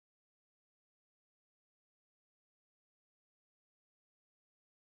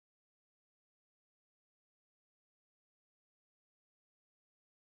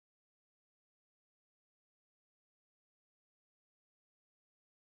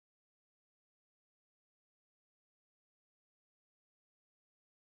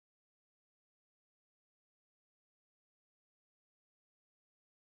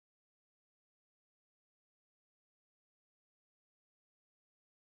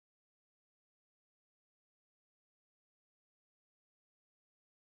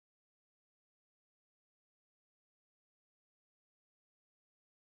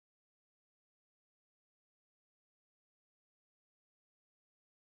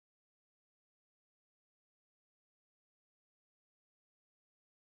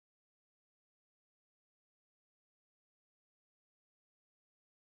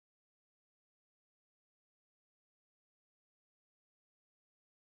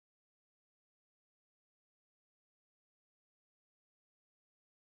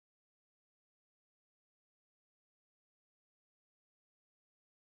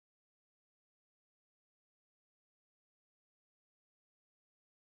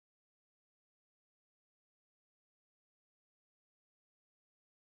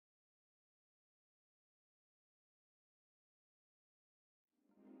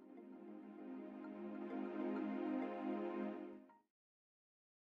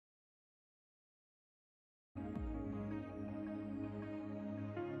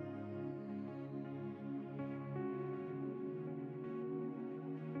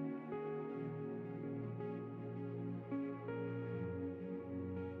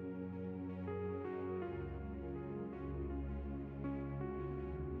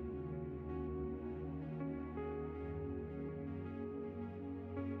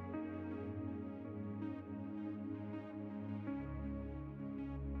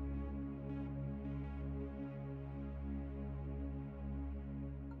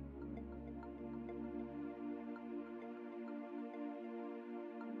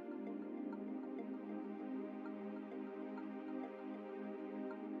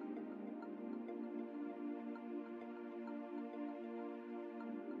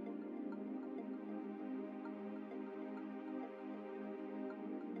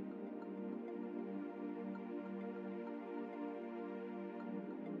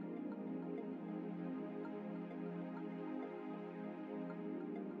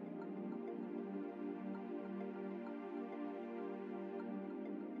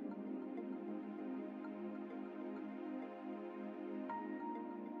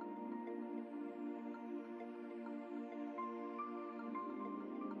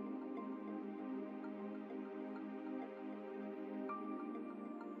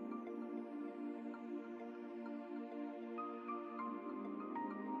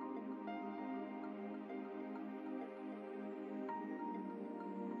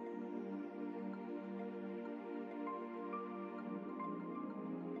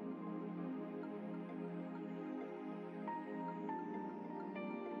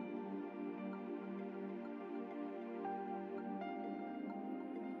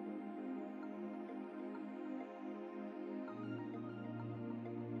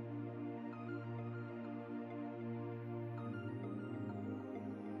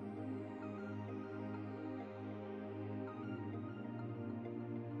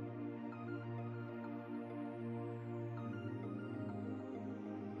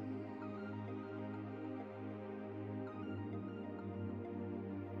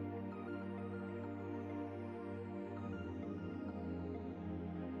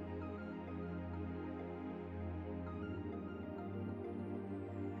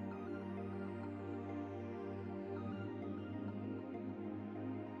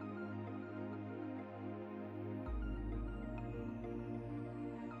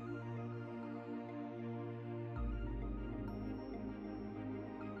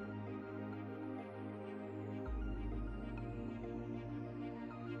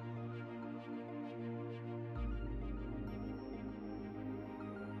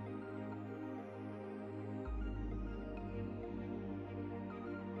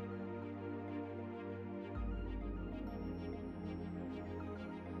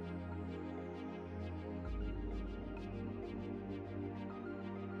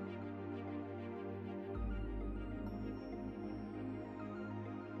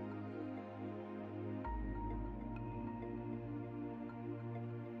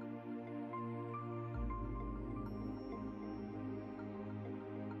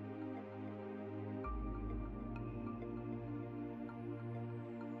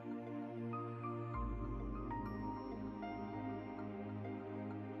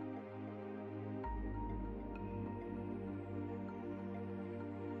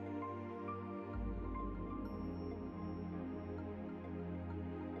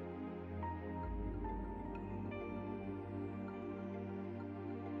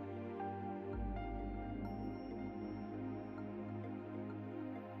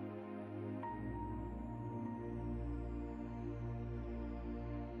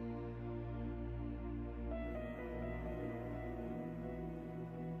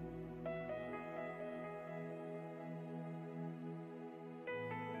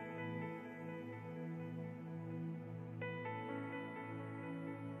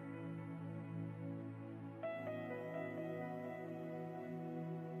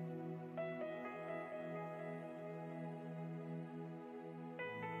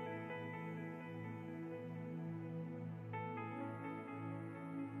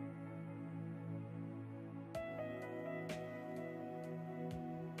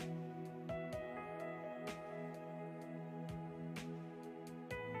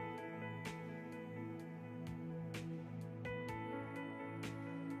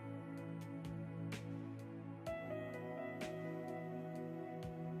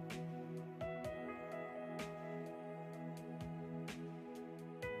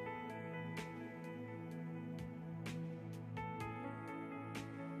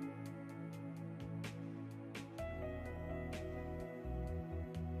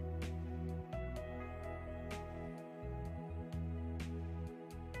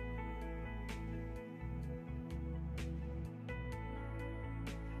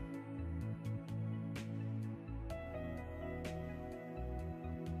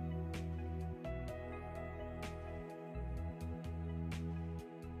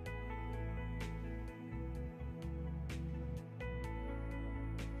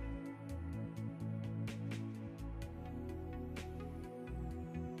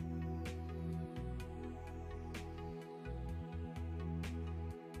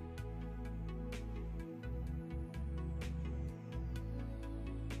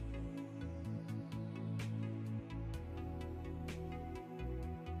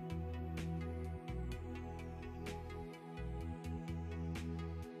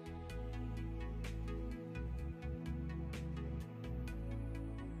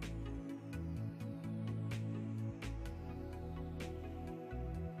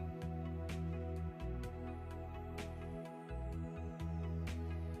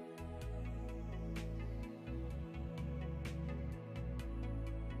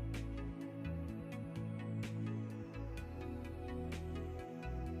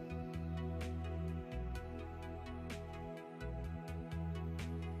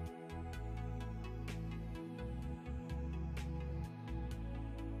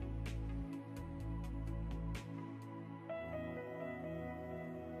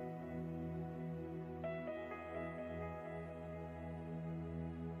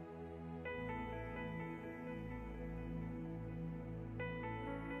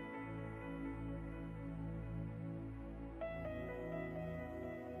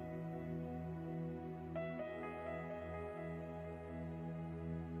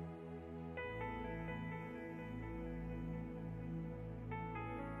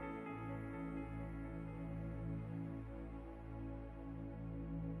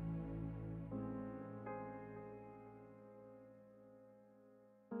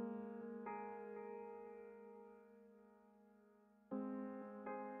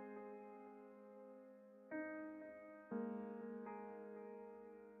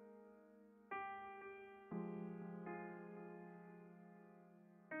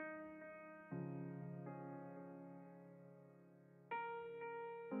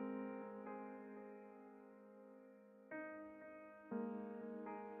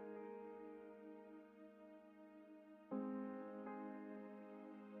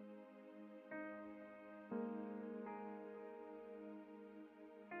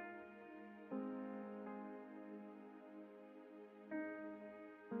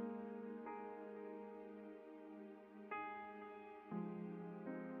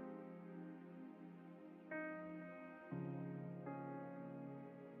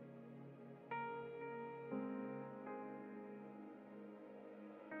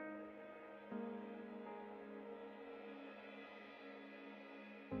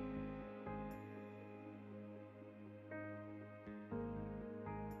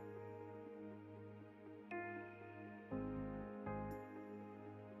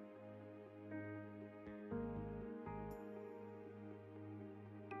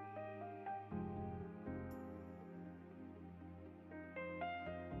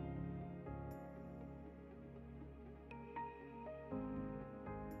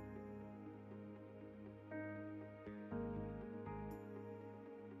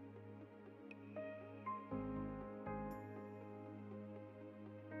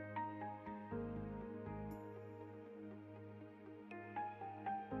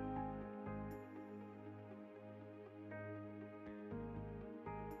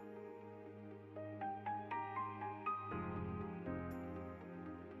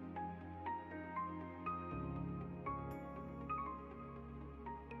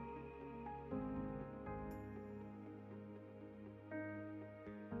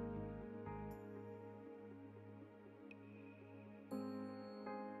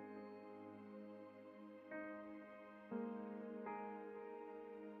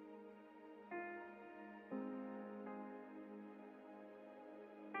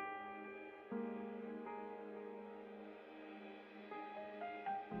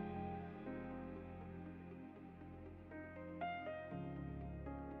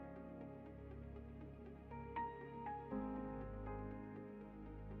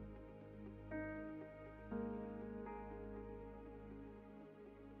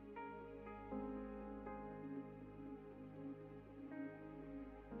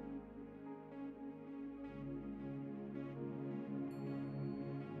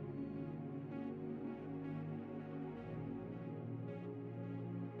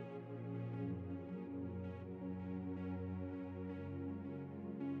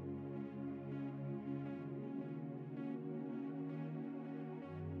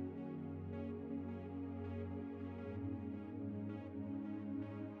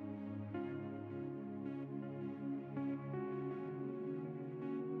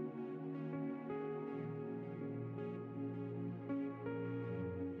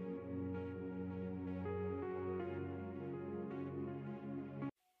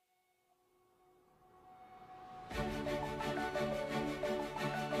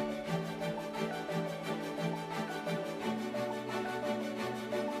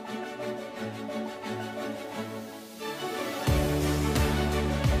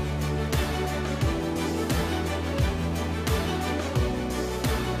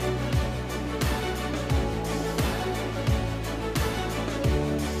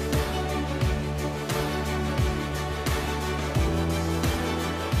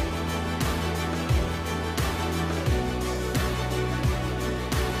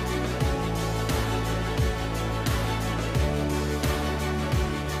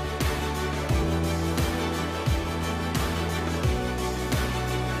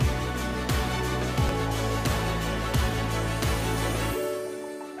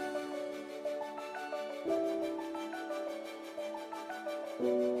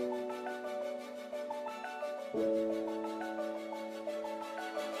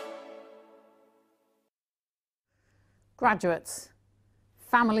Graduates,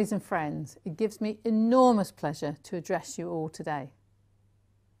 families and friends, it gives me enormous pleasure to address you all today.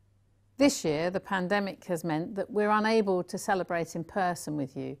 This year, the pandemic has meant that we're unable to celebrate in person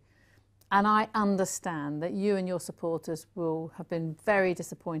with you, and I understand that you and your supporters will have been very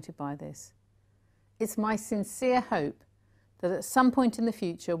disappointed by this. It's my sincere hope that at some point in the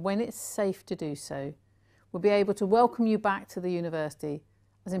future, when it's safe to do so, we'll be able to welcome you back to the university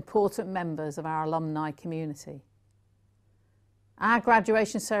as important members of our alumni community. Our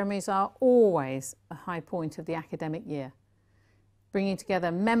graduation ceremonies are always a high point of the academic year, bringing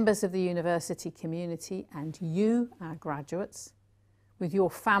together members of the university community and you, our graduates, with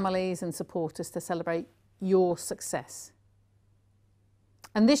your families and supporters to celebrate your success.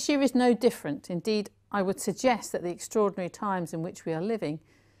 And this year is no different. Indeed, I would suggest that the extraordinary times in which we are living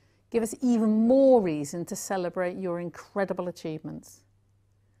give us even more reason to celebrate your incredible achievements.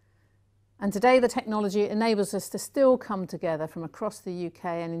 And today the technology enables us to still come together from across the UK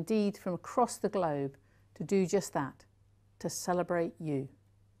and indeed from across the globe to do just that, to celebrate you.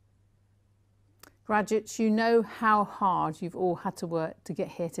 Graduates, you know how hard you've all had to work to get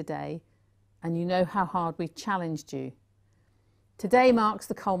here today, and you know how hard we've challenged you. Today marks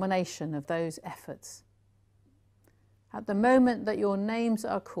the culmination of those efforts. At the moment that your names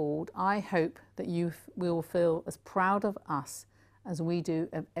are called, I hope that you will feel as proud of us as we do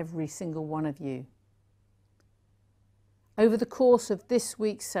of every single one of you. Over the course of this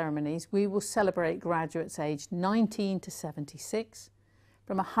week's ceremonies, we will celebrate graduates aged 19 to 76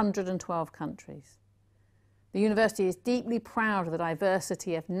 from 112 countries. The university is deeply proud of the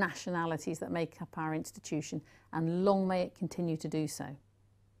diversity of nationalities that make up our institution, and long may it continue to do so.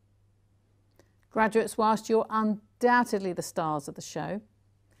 Graduates, whilst you're undoubtedly the stars of the show,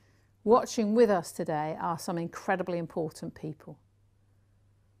 watching with us today are some incredibly important people.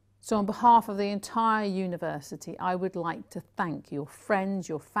 So on behalf of the entire university, I would like to thank your friends,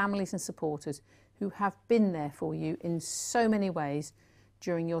 your families and supporters who have been there for you in so many ways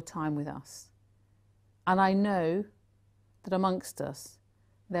during your time with us. And I know that amongst us,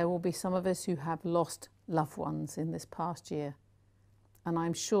 there will be some of us who have lost loved ones in this past year, and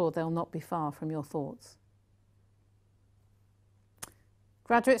I'm sure they'll not be far from your thoughts.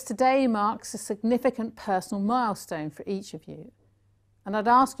 Graduates, today marks a significant personal milestone for each of you. And I'd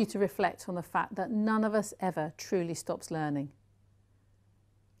ask you to reflect on the fact that none of us ever truly stops learning.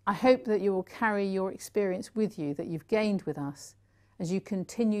 I hope that you will carry your experience with you that you've gained with us as you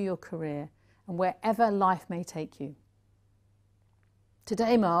continue your career and wherever life may take you.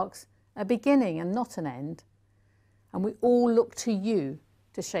 Today marks a beginning and not an end, and we all look to you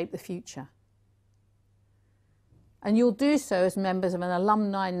to shape the future. And you'll do so as members of an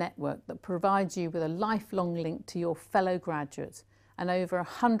alumni network that provides you with a lifelong link to your fellow graduates and over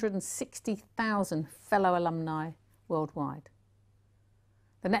 160,000 fellow alumni worldwide.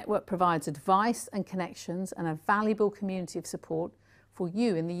 The network provides advice and connections and a valuable community of support for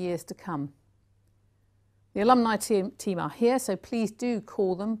you in the years to come. The alumni team are here, so please do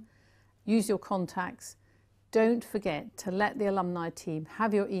call them, use your contacts. Don't forget to let the alumni team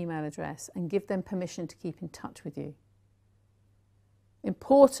have your email address and give them permission to keep in touch with you.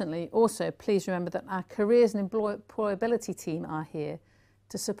 Importantly, also, please remember that our careers and employability team are here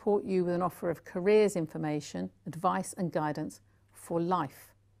to support you with an offer of careers information, advice and guidance for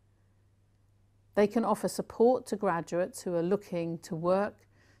life. They can offer support to graduates who are looking to work,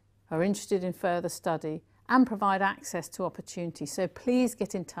 are interested in further study, and provide access to opportunities. So please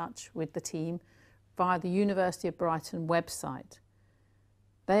get in touch with the team via the University of Brighton website.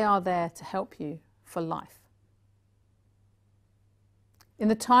 They are there to help you for life. In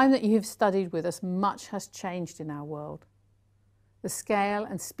the time that you have studied with us, much has changed in our world. The scale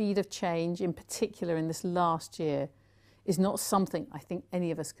and speed of change, in particular in this last year, is not something I think any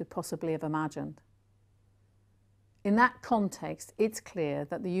of us could possibly have imagined. In that context, it's clear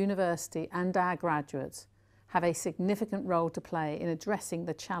that the university and our graduates have a significant role to play in addressing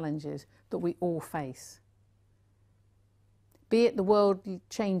the challenges that we all face. Be it the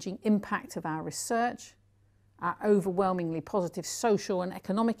world-changing impact of our research, our overwhelmingly positive social and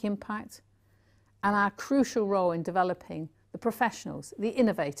economic impact, and our crucial role in developing the professionals, the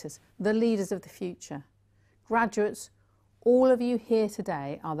innovators, the leaders of the future. Graduates, all of you here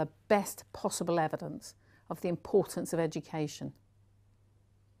today are the best possible evidence of the importance of education.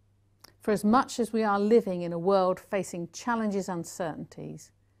 For as much as we are living in a world facing challenges and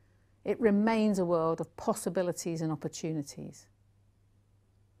uncertainties, it remains a world of possibilities and opportunities.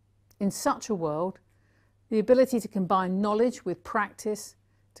 In such a world, the ability to combine knowledge with practice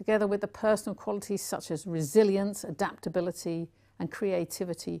together with the personal qualities such as resilience, adaptability, and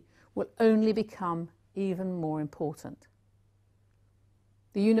creativity, will only become even more important.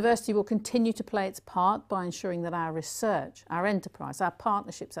 The university will continue to play its part by ensuring that our research, our enterprise, our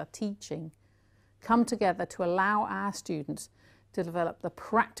partnerships, our teaching come together to allow our students to develop the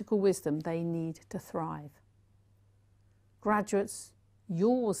practical wisdom they need to thrive. Graduates,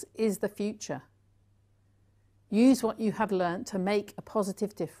 yours is the future. Use what you have learnt to make a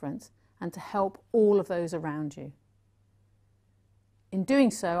positive difference and to help all of those around you. In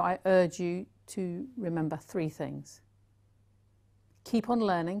doing so, I urge you to remember 3 things. Keep on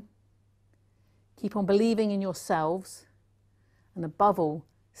learning, keep on believing in yourselves, and above all,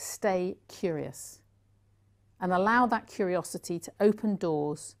 stay curious. And allow that curiosity to open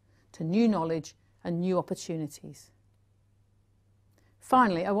doors to new knowledge and new opportunities.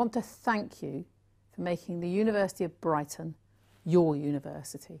 Finally, I want to thank you for making the University of Brighton your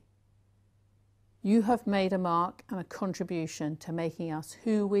university. You have made a mark and a contribution to making us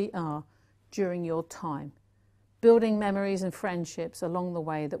who we are during your time, building memories and friendships along the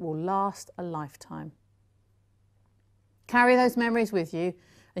way that will last a lifetime. Carry those memories with you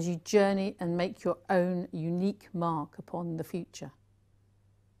as you journey and make your own unique mark upon the future.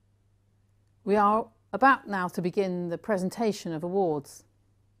 We are about now to begin the presentation of awards.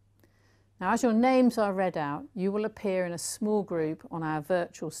 Now, as your names are read out, you will appear in a small group on our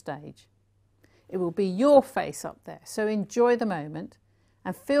virtual stage. It will be your face up there, so enjoy the moment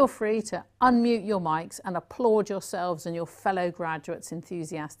and feel free to unmute your mics and applaud yourselves and your fellow graduates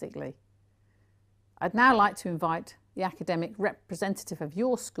enthusiastically. I'd now like to invite the academic representative of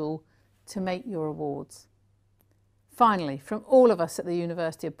your school to make your awards. Finally, from all of us at the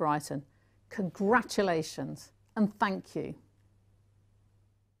University of Brighton, congratulations and thank you.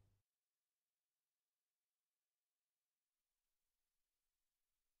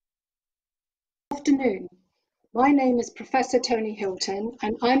 Good afternoon. My name is Professor Tony Hilton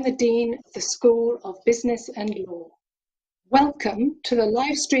and I'm the Dean of the School of Business and Law. Welcome to the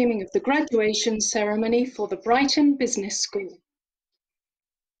live streaming of the graduation ceremony for the Brighton Business School.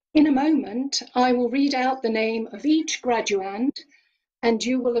 In a moment, I will read out the name of each graduand and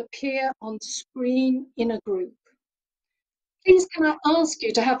you will appear on screen in a group. Please can I ask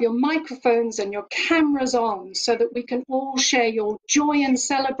you to have your microphones and your cameras on so that we can all share your joy and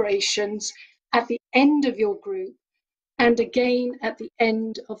celebrations at the end of your group and again at the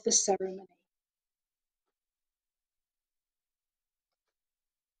end of the ceremony.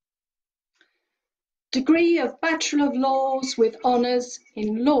 Degree of Bachelor of Laws with Honours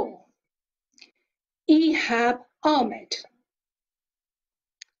in Law. Ehab Ahmed.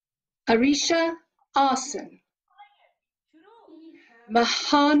 Arisha Arson.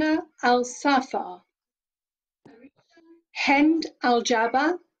 Mahana Al-Safar. Hend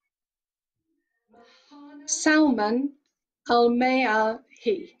Al-Jabbar. Salman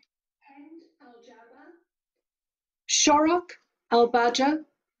Al-Mayalhi. Shorok Al-Baja.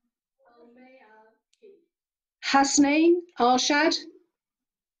 Hasnain Arshad.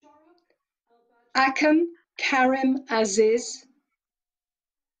 Akam Karim Aziz.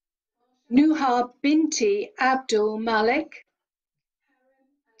 Nuha Binti Abdul Malik.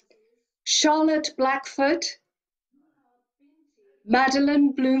 Charlotte Blackford.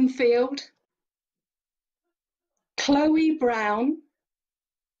 Madeline Bloomfield. Chloe Brown.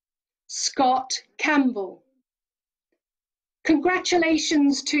 Scott Campbell.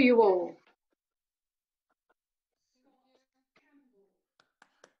 Congratulations to you all.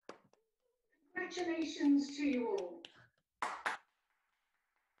 Congratulations to you all.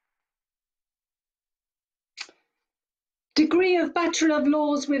 Degree of Bachelor of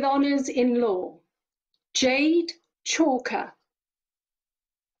Laws with Honours in Law. Jade Chalker.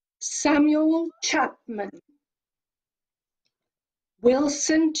 Samuel Chapman.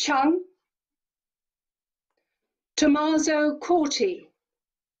 Wilson Chung. Tommaso Corti.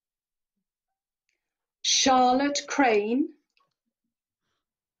 Charlotte Crane.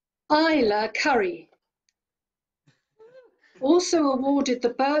 Isla Curry. Also awarded the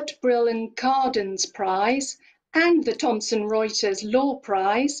Burt Brill and Cardens Prize and the Thomson Reuters Law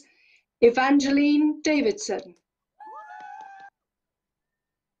Prize, Evangeline Davidson.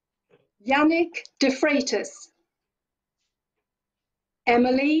 Yannick De Freitas.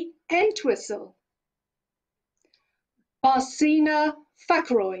 Emily Entwistle. Barsina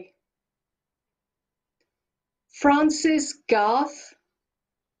Fakroy. Francis Garth.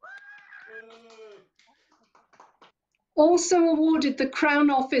 Also awarded the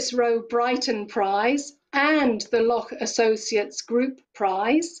Crown Office Row Brighton Prize and the Loch Associates Group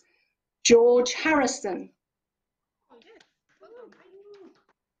Prize, George Harrison.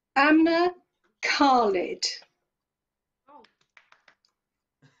 Amna Khalid,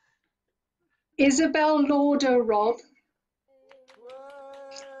 Isabel Lauder Robb,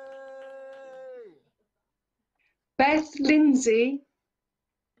 Beth Lindsay,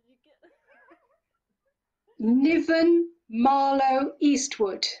 Niven Marlowe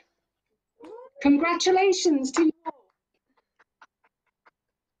Eastwood. Congratulations to you all.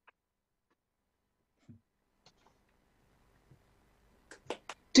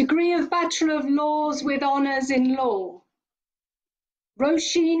 Degree of Bachelor of Laws with Honours in Law.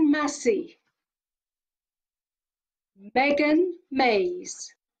 Roisin Massey, Megan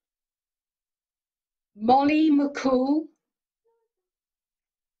Mays, Molly McCool,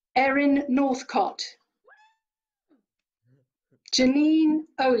 Erin Northcott, Janine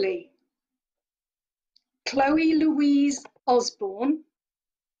Oley, Chloe Louise Osborne,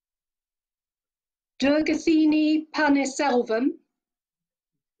 Durgathini Paniselvam,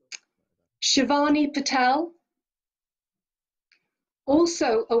 Shivani Patel.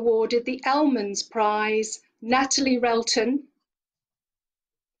 Also awarded the Elmans Prize, Natalie Relton,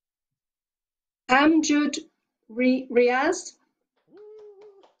 Amjad Riaz,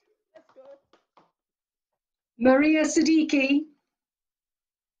 Maria Siddiqui,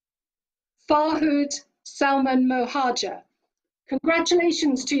 Farhud Salman Mohaja.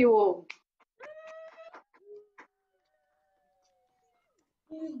 Congratulations to you all.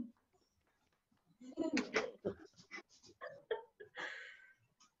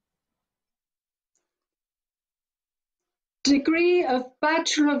 Degree of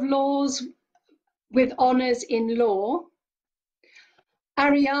Bachelor of Laws with Honours in Law.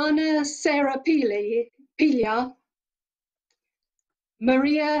 Ariana Sarah Piglia,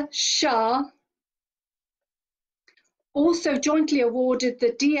 Maria Shah, also jointly awarded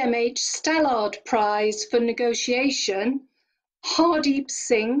the DMH Stallard Prize for Negotiation, Hardeep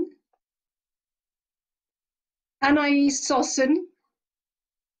Singh, Anais Sossen,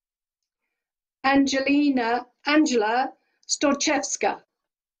 Angela Storchevska,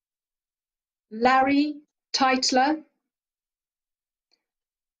 Larry Teitler,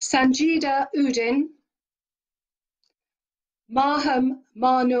 Sanjida Udin, Maham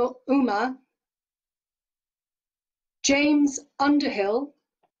Manu Uma, James Underhill,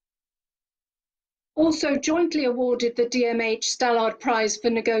 also jointly awarded the DMH Stallard Prize for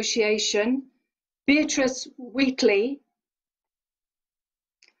Negotiation, Beatrice Wheatley,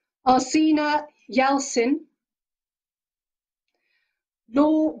 Arsena Yalcin,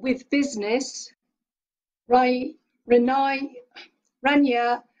 Law with Business, Rania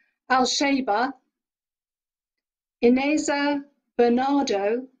Al-Shaiba, Ineza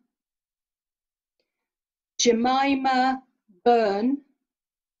Bernardo, Jemima Byrne,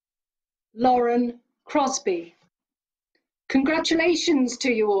 Lauren Crosby. Congratulations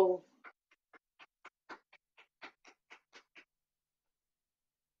to you all.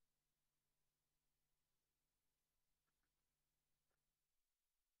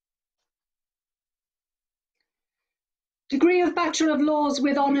 Degree of Bachelor of Laws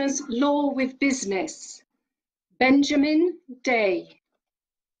with Honours, Law with Business. Benjamin Day,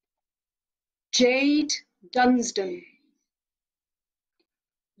 Jade Dunstan,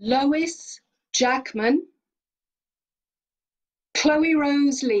 Lois Jackman, Chloe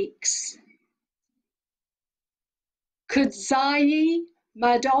Rose Leeks, Kudzai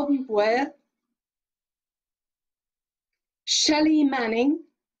Madomwe, Shelley Manning,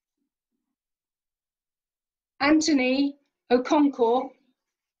 Anthony Okonkwo,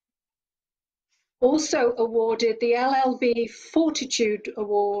 also awarded the LLB Fortitude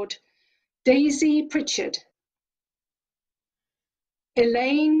Award, Daisy Pritchard,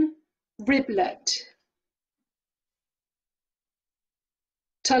 Elaine Riblet,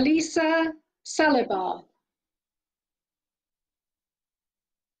 Talisa Salibar,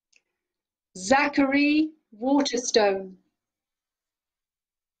 Zachary Waterstone,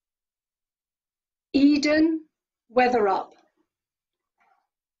 Eden Weatherup.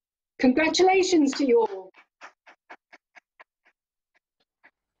 Congratulations to you all.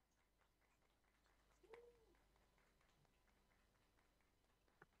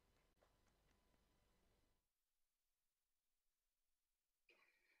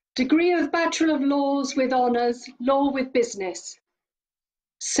 Degree of Bachelor of Laws with Honours, Law with Business.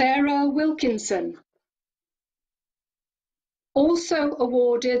 Sarah Wilkinson. Also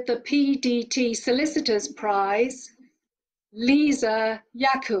awarded the PDT Solicitors Prize, Lisa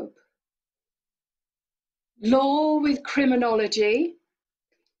Yakub. Law with Criminology,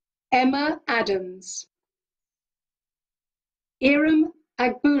 Emma Adams. Iram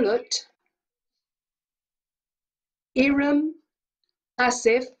Agbulut, Iram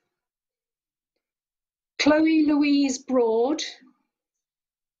Asif, Chloe Louise Broad,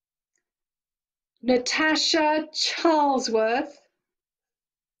 Natasha Charlesworth,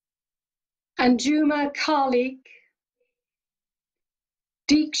 Anjuma Khalik,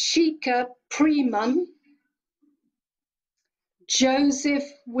 Deekshika Preman,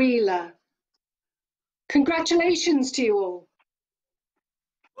 Joseph Wheeler. Congratulations to you all.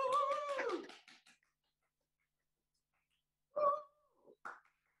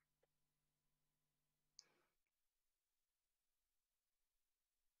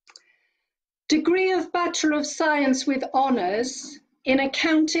 Degree of Bachelor of Science with Honours in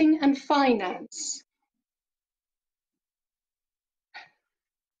Accounting and Finance.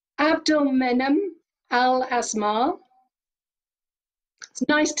 Abdul Menem Al Asmar. It's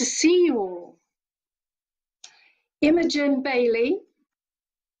nice to see you all. Imogen Bailey.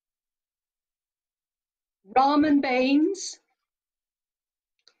 Rahman Baines.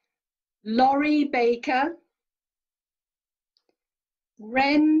 Laurie Baker.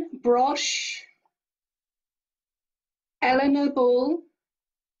 Ren Brosh. Eleanor Bull.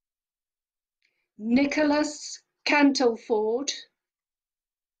 Nicholas Cantleford.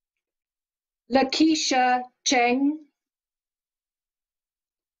 Lakeisha Cheng.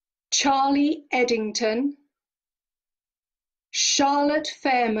 Charlie Eddington. Charlotte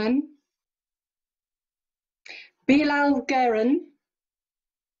Fairman. Bilal Guerin.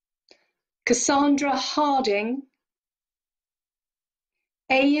 Cassandra Harding.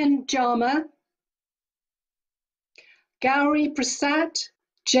 Ayan Jama. Gauri Prasad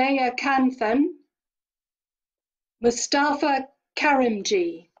Jaya Kanthan. Mustafa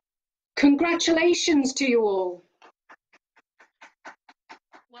Karimji. Congratulations to you all.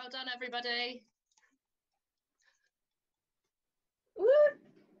 Well done, everybody. Woo!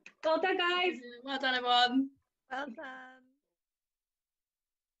 Well done, guys. Well done, everyone. Well done.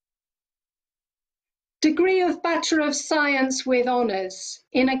 Degree of Bachelor of Science with Honours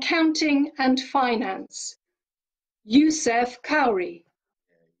in Accounting and Finance. Youssef Kauri.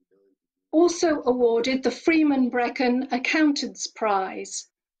 Also awarded the Freeman Brecon Accountants Prize.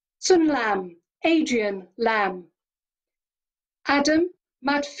 Sun Lam, Adrian Lam. Adam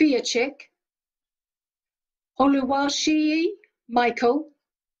Matfiachik. Oluwaseyi Michael.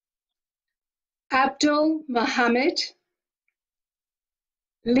 Abdul Mohammed.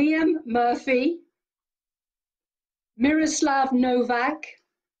 Liam Murphy. Miroslav Novak.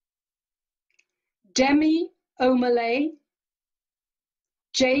 Demi O'Malley.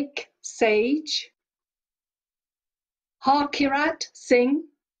 Jake Sage. Harkirat Singh.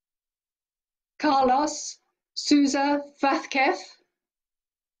 Carlos Souza Vazquez.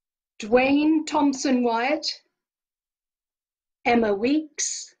 Dwayne Thompson Wyatt. Emma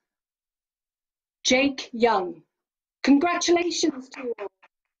Weeks. Jake Young. Congratulations to you all.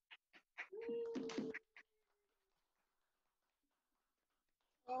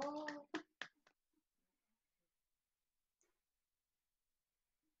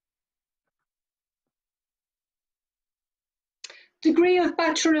 Degree of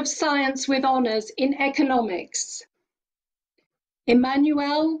Bachelor of Science with Honours in Economics.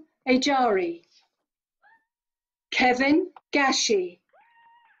 Emmanuel Ajari. Kevin Gashi.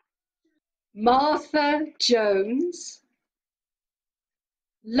 Martha Jones.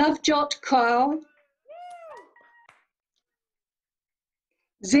 Lovejot Kaur.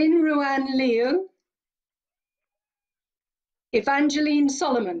 Zinruan Liu. Evangeline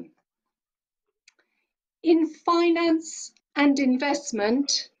Solomon. In Finance and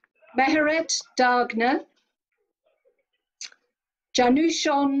Investment, Meheret Dagna.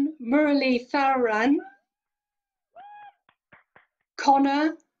 Janushon Murali Tharan.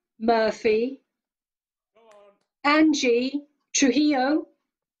 Connor Murphy. Angie Trujillo.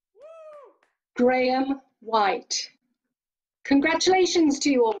 Graham White. Congratulations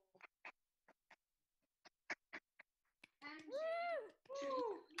to you all.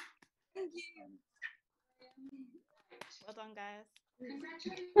 Thank you. Well done, guys.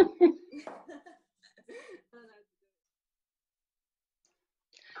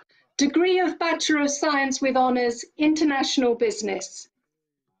 Degree of Bachelor of Science with Honours, International Business.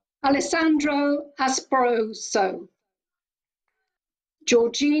 Alessandro Asproso.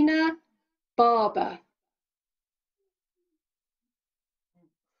 Georgina Barber.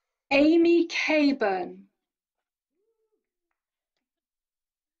 Amy Caburn.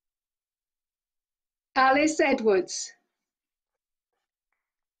 Alice Edwards.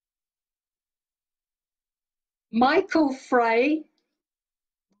 Michael Frey.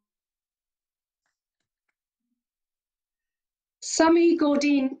 Sami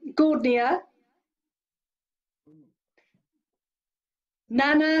Gordnia.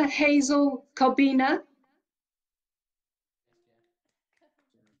 Nana Hazel Corbina.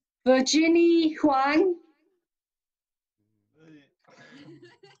 Virginie Huang,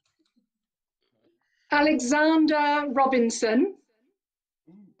 Alexander Robinson,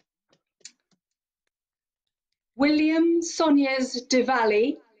 William Sonias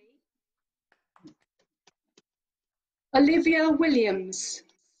Diwali, Olivia Williams.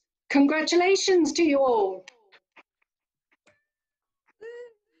 Congratulations to you all.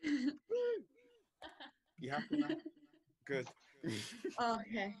 You happy now? Good.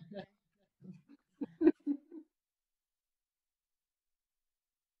 Okay.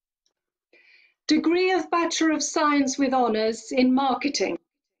 Degree of Bachelor of Science with Honours in Marketing.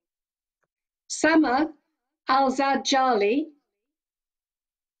 Sama Alzad-Jali,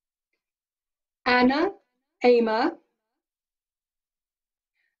 Anna Ama,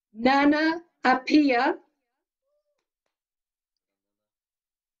 Nana Apia,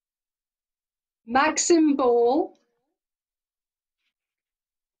 Maxim Ball,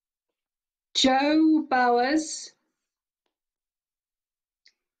 Joe Bowers,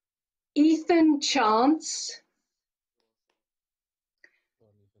 Ethan Chance,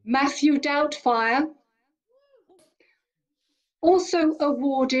 Matthew Doubtfire, also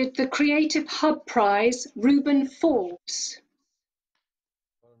awarded the Creative Hub Prize, Reuben Forbes.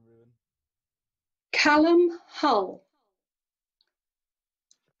 Callum Hull,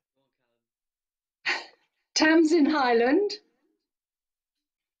 Tamsin Highland,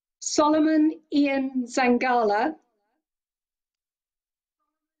 Solomon Ian Zangala,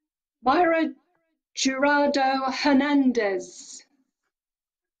 Myra Jurado Hernandez.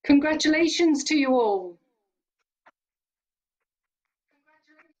 Congratulations to you all.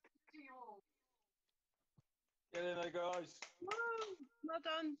 Get in there, guys. Well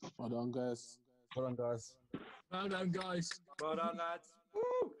done. Well done, guys. Well done, guys. Well done, guys. Well done, lads.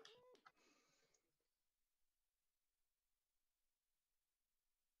 Woo!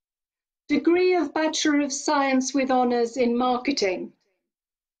 Degree of Bachelor of Science with Honours in Marketing.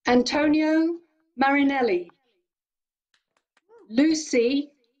 Antonio Marinelli,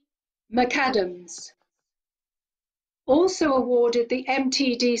 Lucy McAdams. Also awarded the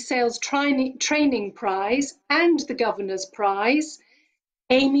MTD Sales Training Prize and the Governor's Prize,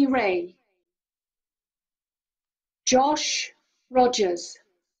 Amy Ray. Josh Rogers.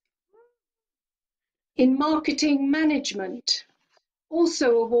 In Marketing Management,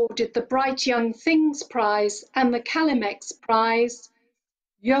 also awarded the Bright Young Things Prize and the Calimex Prize,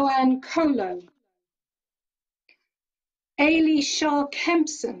 Joanne Kolo. Ailey Shark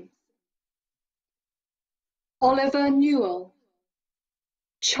Kempson, Oliver Newell,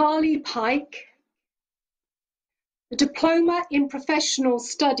 Charlie Pike, the Diploma in Professional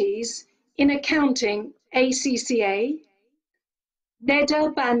Studies in Accounting, ACCA,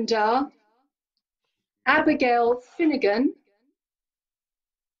 Neda Bandar, Abigail Finnegan,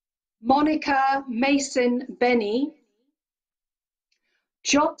 Monica Mason Benny,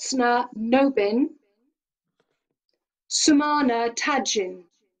 Jyotsna Nobin, Sumana Tajin.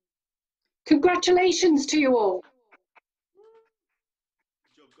 Congratulations to you all.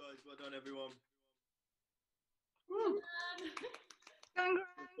 Good job, guys. Well done, everyone. Congrats.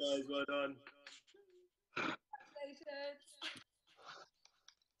 Guys, well done.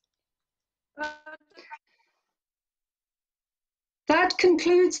 That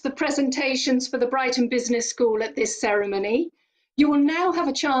concludes the presentations for the Brighton Business School at this ceremony. You will now have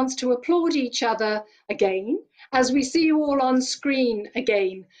a chance to applaud each other again as we see you all on screen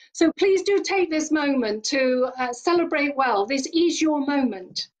again. So please do take this moment to celebrate well. This is your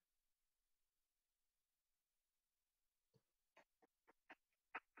moment.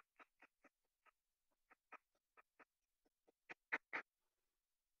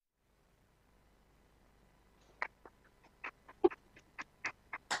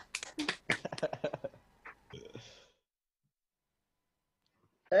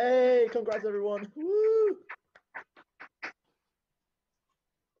 Hey, congrats, everyone. Woo!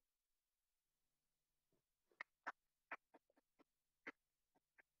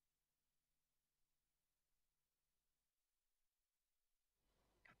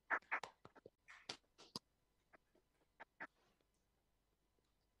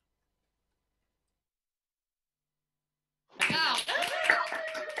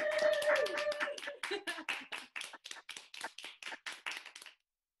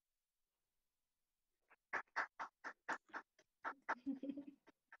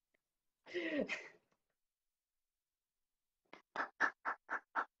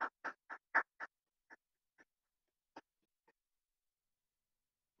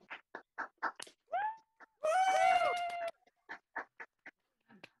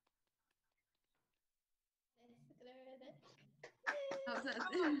 Well I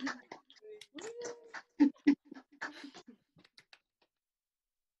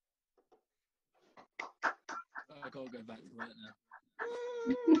can't go back to work now.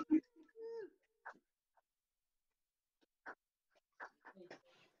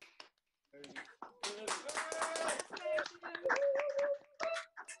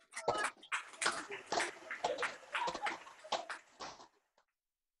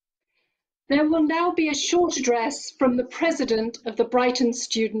 There will now be a short address from the President of the Brighton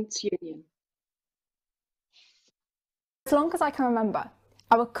Students' Union. As long as I can remember,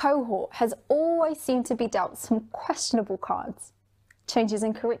 our cohort has always seemed to be dealt some questionable cards. Changes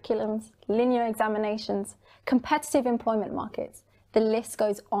in curriculums, linear examinations, competitive employment markets, the list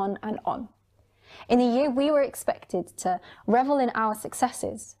goes on and on. In the year we were expected to revel in our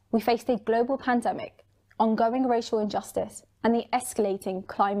successes, we faced a global pandemic, ongoing racial injustice, and the escalating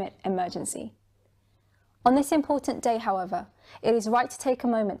climate emergency. On this important day, however, it is right to take a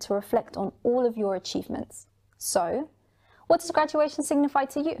moment to reflect on all of your achievements. So, what does graduation signify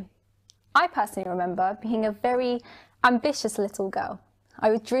to you? I personally remember being a very ambitious little girl. I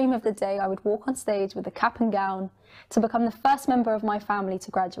would dream of the day I would walk on stage with a cap and gown to become the first member of my family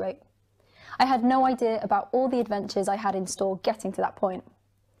to graduate. I had no idea about all the adventures I had in store getting to that point.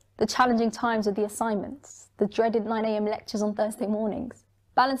 The challenging times with the assignments, the dreaded 9 a.m. lectures on Thursday mornings,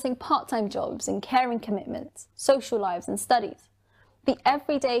 balancing part-time jobs and caring commitments, social lives and studies. The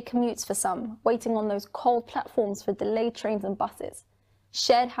everyday commutes for some, waiting on those cold platforms for delayed trains and buses,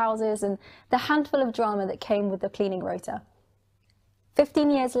 shared houses and the handful of drama that came with the cleaning rota.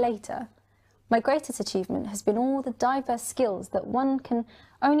 15 years later, my greatest achievement has been all the diverse skills that one can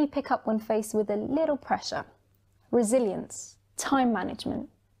only pick up when faced with a little pressure. Resilience, time management,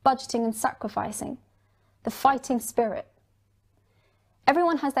 budgeting and sacrificing, the fighting spirit.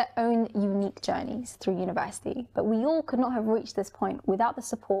 Everyone has their own unique journeys through university, but we all could not have reached this point without the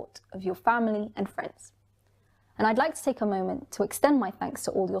support of your family and friends. And I'd like to take a moment to extend my thanks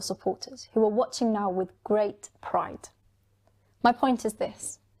to all your supporters who are watching now with great pride. My point is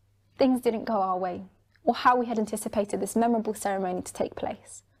this: things didn't go our way, or how we had anticipated this memorable ceremony to take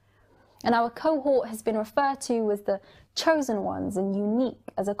place. And our cohort has been referred to as the chosen ones and unique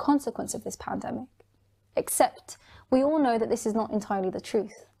as a consequence of this pandemic. Except we all know that this is not entirely the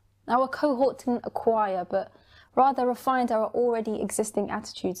truth. Our cohort didn't acquire, but rather refined our already existing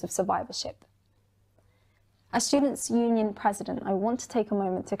attitudes of survivorship. As Students' Union President, I want to take a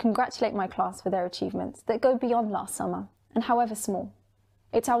moment to congratulate my class for their achievements that go beyond last summer, and however small.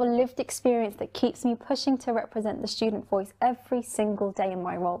 It's our lived experience that keeps me pushing to represent the student voice every single day in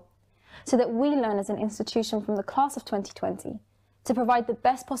my role, so that we learn as an institution from the class of 2020 to provide the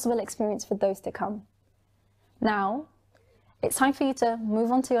best possible experience for those to come. Now, it's time for you to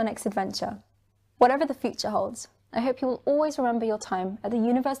move on to your next adventure. Whatever the future holds, I hope you will always remember your time at the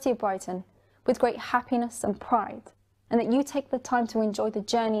University of Brighton with great happiness and pride, and that you take the time to enjoy the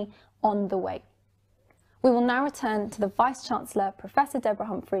journey on the way. We will now return to the Vice-Chancellor, Professor Deborah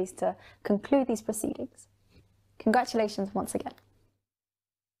Humphreys, to conclude these proceedings. Congratulations once again.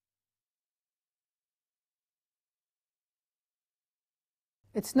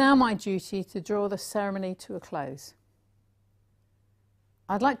 It's now my duty to draw the ceremony to a close.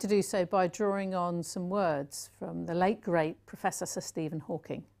 I'd like to do so by drawing on some words from the late great Professor Sir Stephen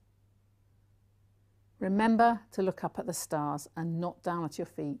Hawking. Remember to look up at the stars and not down at your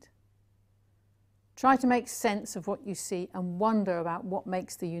feet. Try to make sense of what you see and wonder about what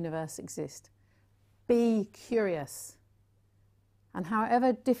makes the universe exist. Be curious. And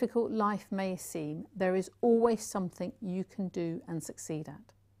however difficult life may seem, there is always something you can do and succeed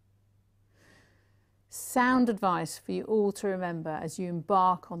at. Sound advice for you all to remember as you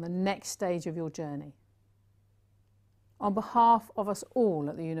embark on the next stage of your journey. On behalf of us all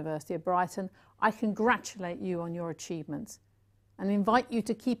at the University of Brighton, I congratulate you on your achievements and invite you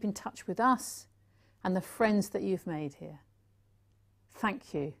to keep in touch with us and the friends that you've made here.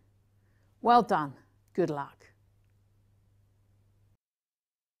 Thank you. Well done. Good luck.